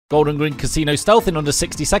Golden Grin Casino stealth in under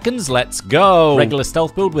 60 seconds, let's go! Regular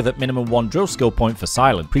stealth build with at minimum 1 drill skill point for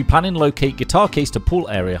silent. Pre-planning, locate guitar case to pool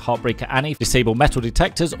area, Heartbreaker Annie, disable metal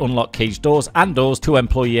detectors, unlock cage doors and doors, 2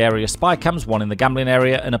 employee area spy cams, 1 in the gambling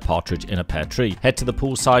area and a partridge in a pear tree. Head to the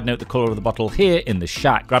pool side, note the colour of the bottle here in the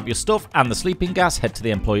shack. Grab your stuff and the sleeping gas, head to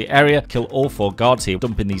the employee area, kill all 4 guards here,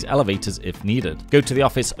 dump in these elevators if needed. Go to the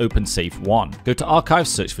office, open safe 1. Go to archive,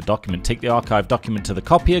 search for document, take the archive document to the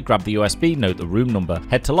copier, grab the USB, note the room number.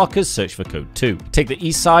 Head to lockers, search for code 2. Take the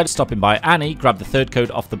east side, stopping by Annie, grab the 3rd code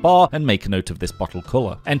off the bar and make a note of this bottle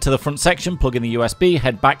colour. Enter the front section, plug in the USB,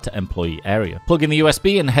 head back to employee area. Plug in the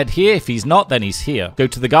USB and head here. If he's not, then he's here. Go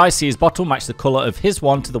to the guy, see his bottle, match the colour of his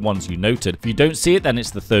one to the ones you noted. If you don't see it, then it's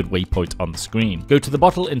the 3rd waypoint on the screen. Go to the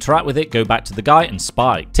bottle, interact with it, go back to the guy and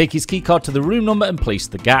spy. Take his keycard to the room number and place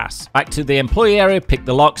the gas. Back to the employee area, pick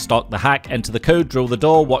the lock, stock the hack, enter the code, drill the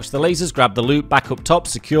door, watch the lasers, grab the loot, back up top,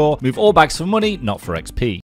 secure, move all bags for money, not for XP.